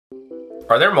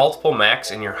Are there multiple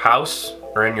Macs in your house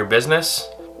or in your business?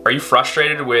 Are you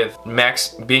frustrated with Macs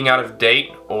being out of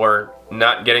date or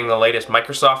not getting the latest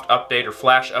Microsoft update or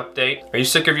Flash update? Are you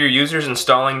sick of your users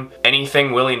installing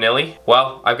anything willy-nilly?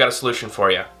 Well, I've got a solution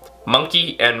for you.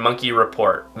 Munki and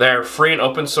MunkiReport. They're free and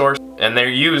open source, and they're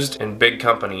used in big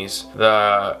companies.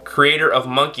 The creator of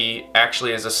Munki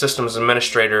actually is a systems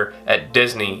administrator at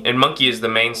Disney, and Munki is the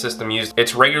main system used.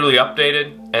 It's regularly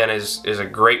updated and is a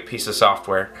great piece of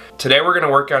software. Today we're going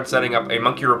to work on setting up a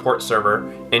MunkiReport server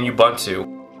in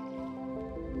Ubuntu.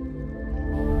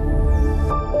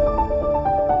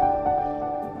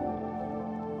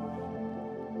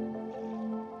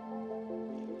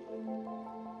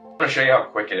 I'm going to show you how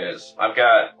quick it is. I've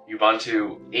got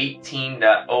Ubuntu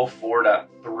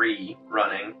 18.04.3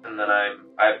 running, and then I've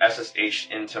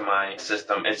SSH'd into my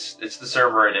system. It's the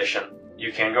server edition.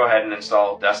 You can go ahead and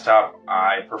install desktop.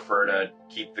 I prefer to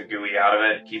keep the GUI out of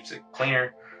it. It keeps it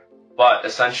cleaner. But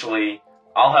essentially,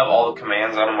 I'll have all the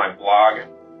commands out of my blog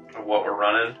of what we're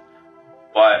running.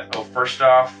 But first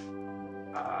off,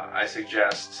 I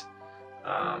suggest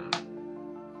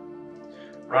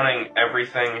running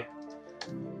everything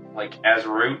like as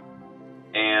root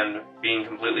and being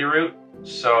completely root.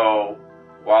 So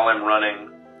while I'm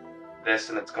running this,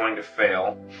 and it's going to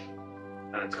fail,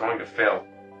 and it's going to fail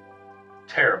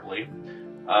terribly,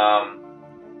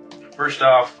 first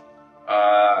off,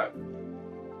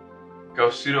 go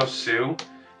sudo su,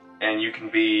 and you can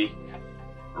be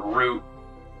root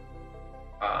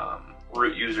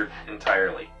user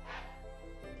entirely,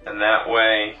 and that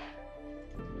way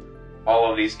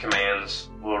all of these commands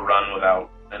will run without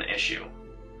an issue.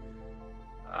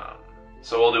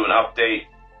 So we'll do an update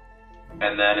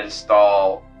and then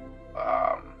install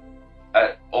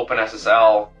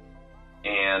OpenSSL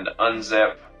and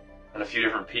unzip and a few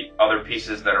different other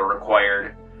pieces that are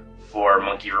required for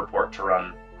MunkiReport to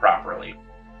run properly.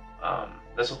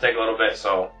 This will take a little bit,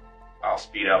 so I'll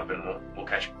speed up and we'll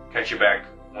catch you back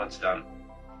once done.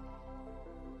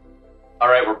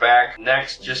 Alright, we're back.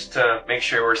 Next, just to make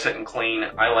sure we're sitting clean,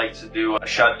 I like to do a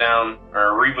shutdown or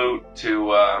a reboot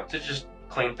to just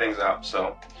clean things up.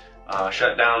 So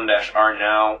shutdown-r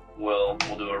now we'll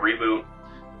do a reboot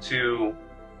to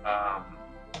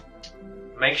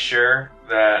make sure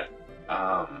that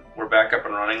we're back up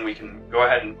and running. We can go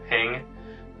ahead and ping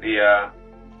the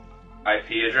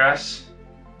IP address,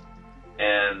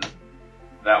 and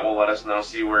that will let us know.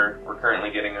 See, we're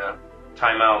currently getting a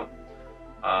timeout.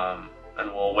 And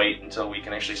we'll wait until we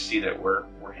can actually see that we're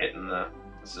hitting the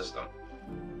system.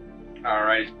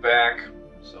 Alright, it's back.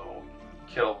 So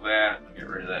kill that, get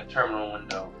rid of that terminal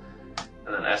window,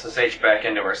 and then SSH back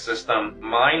into our system.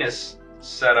 Mine is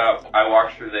set up. I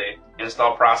walked through the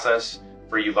install process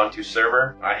for Ubuntu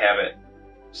server. I have it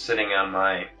sitting on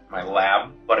my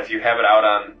lab, but if you have it out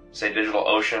on, say,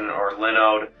 DigitalOcean or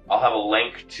Linode, I'll have a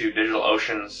link to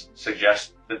DigitalOcean's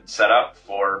suggested setup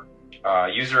for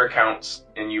user accounts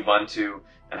in Ubuntu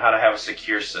and how to have a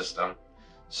secure system.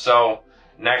 So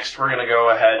next we're going to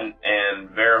go ahead and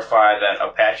verify that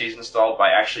Apache is installed by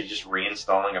actually just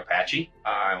reinstalling Apache.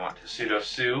 I want to sudo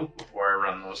su before I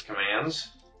run those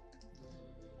commands.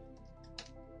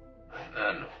 And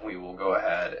then we will go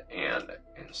ahead and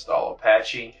install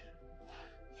Apache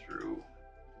through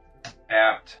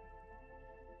apt.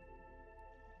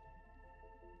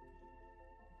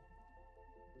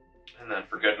 And then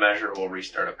for good measure, we'll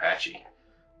restart Apache.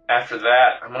 After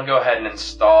that, I'm going to go ahead and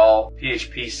install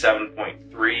PHP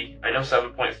 7.3. I know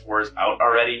 7.4 is out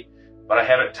already, but I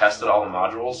haven't tested all the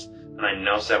modules, and I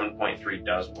know 7.3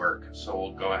 does work. So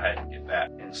we'll go ahead and get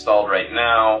that installed right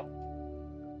now.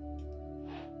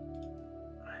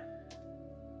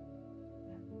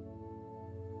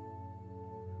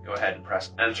 Go ahead and press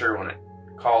enter when it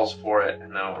calls for it,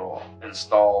 and then it'll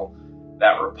install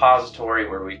that repository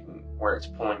where it's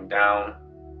pulling down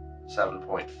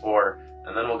 7.4,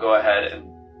 and then we'll go ahead and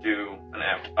do an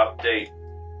apt update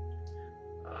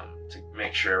to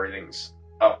make sure everything's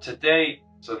up to date.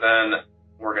 So then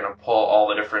we're going to pull all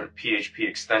the different PHP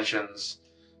extensions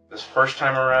this first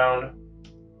time around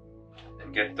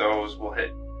and get those. We'll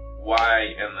hit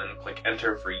Y and then click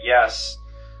enter for yes.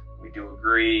 We do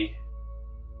agree.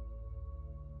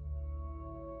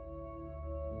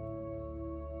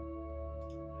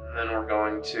 And then we're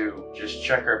going to just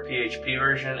check our PHP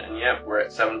version, and yep, we're at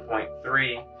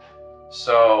 7.3.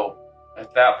 So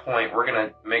at that point, we're going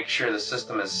to make sure the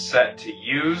system is set to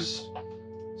use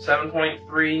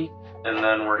 7.3, and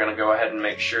then we're going to go ahead and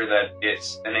make sure that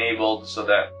it's enabled so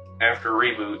that after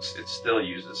reboots, it still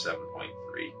uses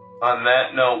 7.3. On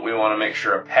that note, we want to make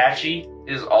sure Apache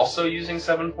is also using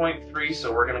 7.3,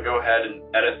 so we're going to go ahead and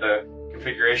edit the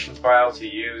configuration file to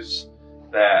use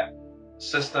that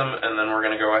system, and then we're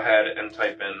going to go ahead and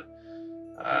type in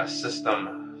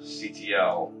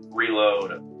systemctl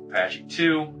reload Apache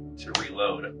 2 to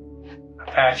reload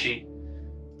Apache.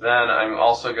 Then I'm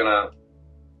also going to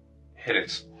hit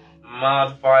its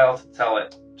mod file to tell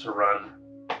it to run.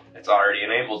 It's already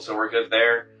enabled, so we're good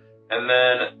there. And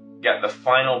then get the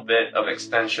final bit of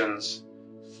extensions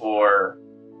for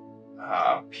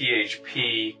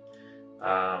PHP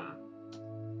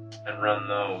and run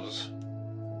those.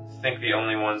 I think the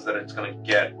only ones that it's going to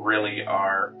get really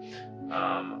are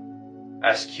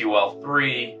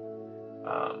SQL3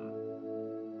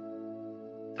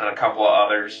 and a couple of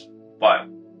others, but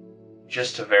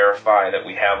just to verify that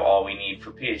we have all we need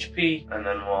for PHP, and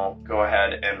then we'll go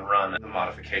ahead and run the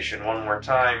modification one more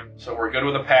time. So we're good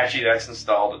with Apache, that's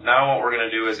installed. Now what we're going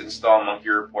to do is install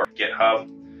MunkiReport GitHub,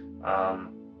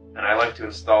 and I like to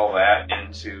install that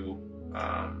into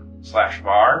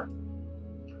 /var,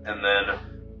 and then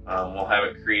we'll have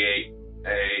it create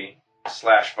a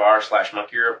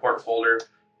 /var/MunkiReport folder,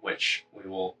 which we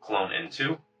will clone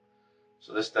into.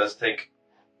 So this does take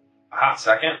a hot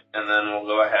second, and then we'll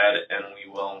go ahead and we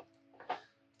will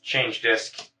change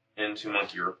disk into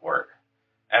MunkiReport.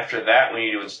 After that, we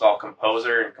need to install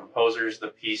Composer, and Composer is the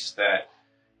piece that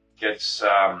gets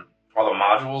all the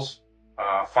modules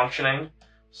functioning.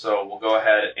 So we'll go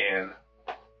ahead and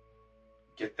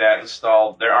get that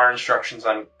installed. There are instructions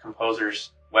on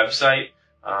Composer's website,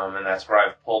 and that's where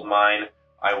I've pulled mine.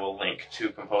 I will link to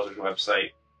Composer's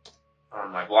website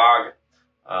on my blog.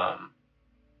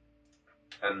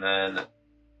 And then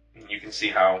you can see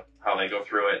how they go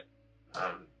through it,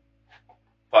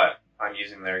 but I'm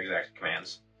using their exact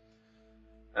commands.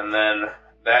 And then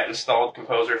that installed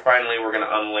Composer, finally we're going to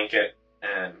unlink it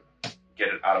and get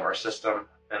it out of our system,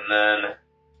 and then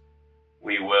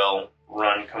we will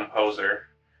run Composer,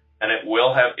 and it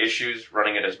will have issues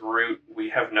running it as root.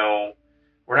 We're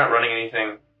not running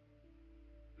anything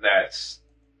that's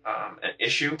an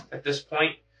issue at this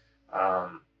point.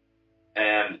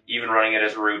 And even running it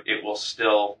as root, it will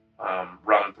still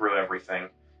run through everything.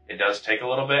 It does take a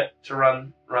little bit to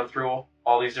run through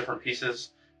all these different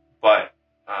pieces, but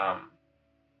I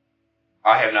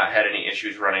have not had any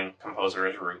issues running Composer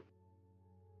as root.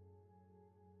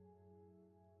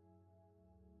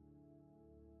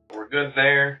 We're good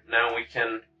there. Now we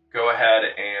can go ahead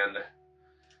and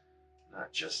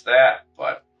not just that,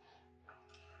 but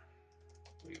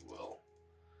we will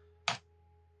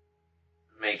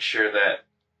make sure that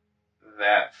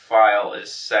that file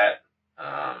is set,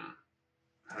 and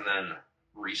then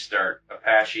restart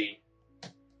Apache.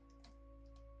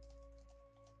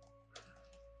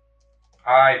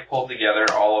 I pulled together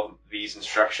all of these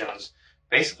instructions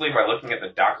basically by looking at the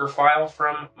Docker file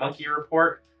from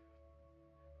MunkiReport.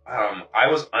 I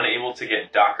was unable to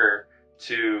get Docker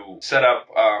to set up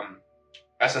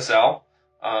SSL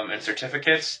and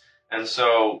certificates, and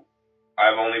so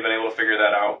I've only been able to figure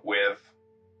that out with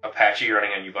Apache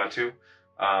running on Ubuntu,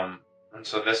 and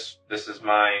so this is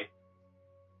my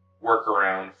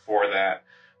workaround for that.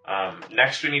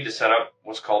 Next, we need to set up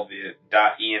what's called the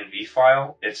 .env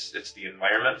file. It's the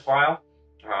environment file,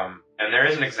 and there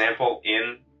is an example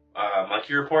in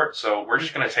MunkiReport. So we're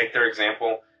just going to take their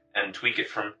example and tweak it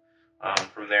from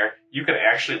there. You can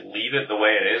actually leave it the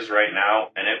way it is right now,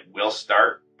 and it will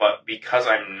start. But because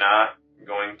I'm not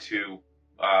going to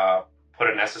put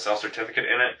an SSL certificate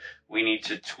in it, we need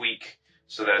to tweak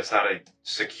so that it's not a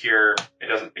secure. It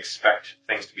doesn't expect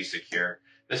things to be secure.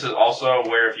 This is also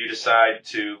where if you decide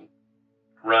to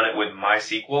run it with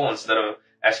MySQL instead of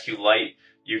SQLite,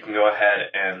 you can go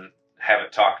ahead and have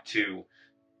it talk to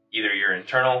either your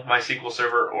internal MySQL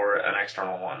server or an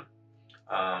external one.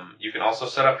 You can also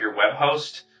set up your web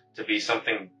host to be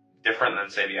something different than,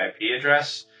 say, the IP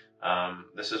address.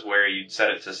 This is where you'd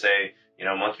set it to say,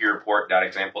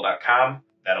 monkireport.example.com.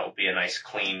 That'll be a nice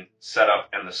clean setup,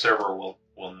 and the server will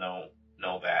know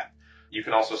that. You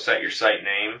can also set your site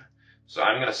name. So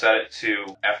I'm going to set it to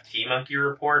FT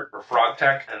MunkiReport or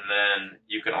FrogTech, and then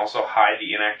you can also hide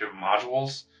the inactive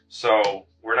modules. So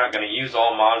we're not going to use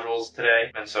all modules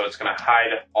today, and so it's going to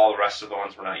hide all the rest of the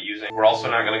ones we're not using. We're also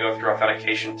not going to go through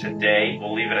authentication today.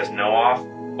 We'll leave it as no auth,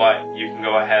 but you can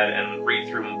go ahead and read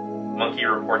through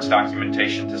MunkiReport's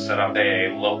documentation to set up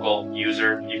a local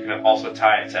user. You can also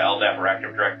tie it to LDAP or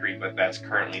Active Directory, but that's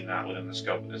currently not within the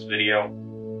scope of this video.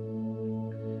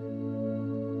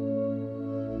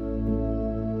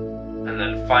 And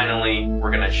then finally, we're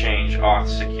going to change auth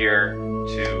secure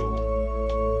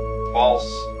to false.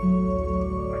 I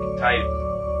can type,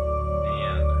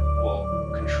 and we'll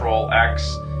Control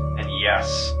X and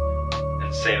yes,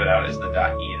 and save it out as the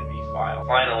 .env file.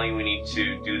 Finally, we need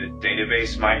to do the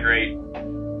database migrate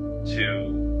to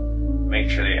make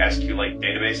sure the SQLite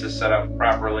database is set up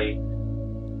properly.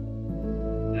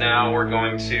 Now we're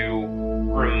going to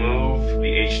remove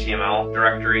the HTML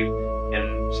directory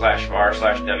in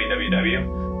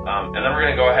 /var/www. And then we're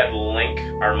going to go ahead and link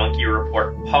our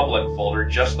MunkiReport public folder,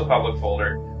 just the public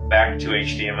folder, back to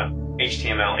HTML.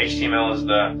 HTML is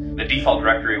the default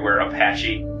directory where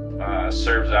Apache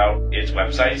serves out its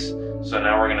websites. So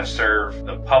now we're going to serve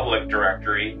the public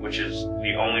directory, which is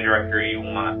the only directory you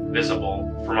want visible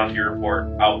for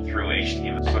MunkiReport, out through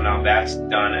HTML. So now that's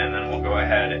done, and then we'll go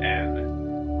ahead and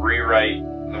rewrite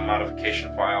the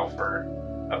modification file for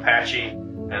Apache,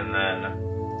 and then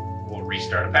we'll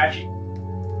restart Apache.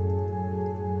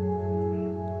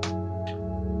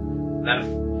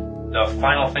 Then the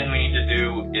final thing we need to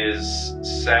do is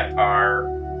set our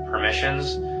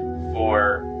permissions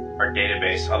for our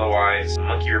database. Otherwise,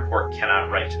 MunkiReport cannot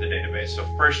write to the database. So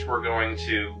first, we're going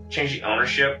to change the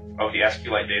ownership of the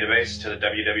SQLite database to the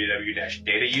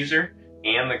www-data user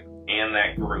and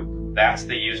that group. That's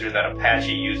the user that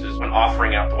Apache uses when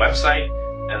offering out the website.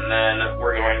 And then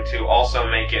we're going to also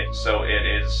make it so it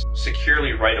is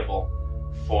securely writable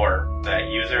for that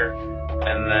user.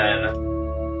 And then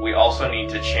we also need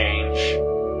to change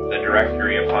the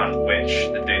directory upon which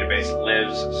the database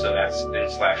lives. So that's in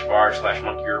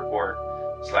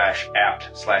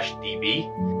 /var/MunkiReport/apt/db.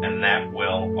 And that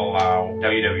will allow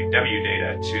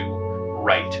www-data to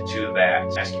write to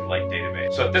that SQLite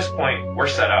database. So at this point, we're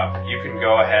set up. You can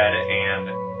go ahead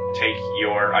and take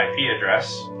your IP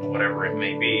address, whatever it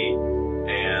may be,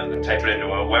 and type it into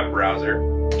a web browser,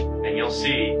 and you'll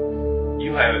see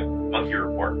you have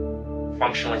MunkiReport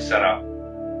functionally set up.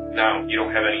 Now, you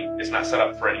don't have it's not set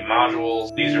up for any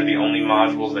modules. These are the only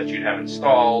modules that you'd have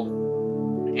installed,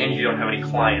 and you don't have any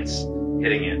clients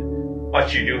hitting it,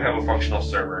 but you do have a functional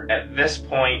server. At this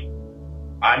point,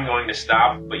 I'm going to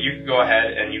stop, but you can go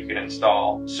ahead and you can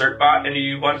install certbot into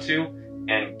Ubuntu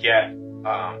and get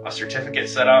a certificate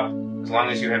set up. As long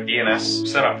as you have DNS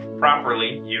set up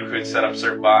properly, you could set up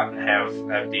certbot and have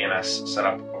DNS set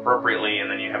up appropriately,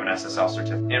 and then you have an SSL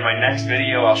certificate. In my next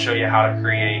video, I'll show you how to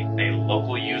create a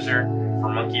local user for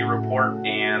MunkiReport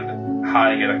and how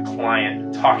to get a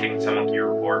client talking to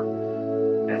MunkiReport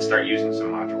and start using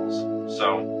some modules.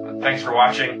 So thanks for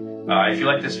watching. If you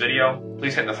like this video,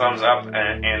 please hit the thumbs up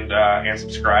and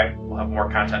subscribe. We'll have more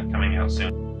content coming out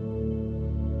soon.